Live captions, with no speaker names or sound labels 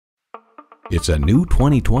It's a new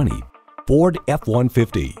 2020 Ford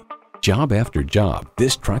F-150. Job after job,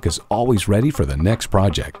 this truck is always ready for the next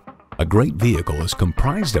project. A great vehicle is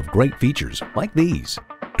comprised of great features like these: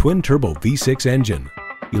 twin-turbo V6 engine,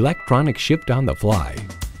 electronic shift on the fly,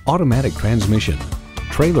 automatic transmission,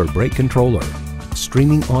 trailer brake controller,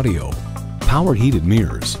 streaming audio, power heated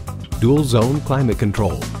mirrors, dual zone climate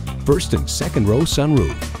control, first and second row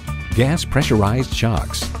sunroof, gas pressurized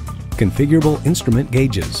shocks, configurable instrument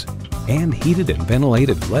gauges, and heated and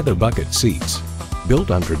ventilated leather bucket seats. Built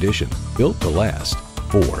on tradition, built to last.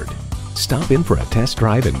 Ford. Stop in for a test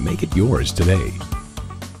drive and make it yours today.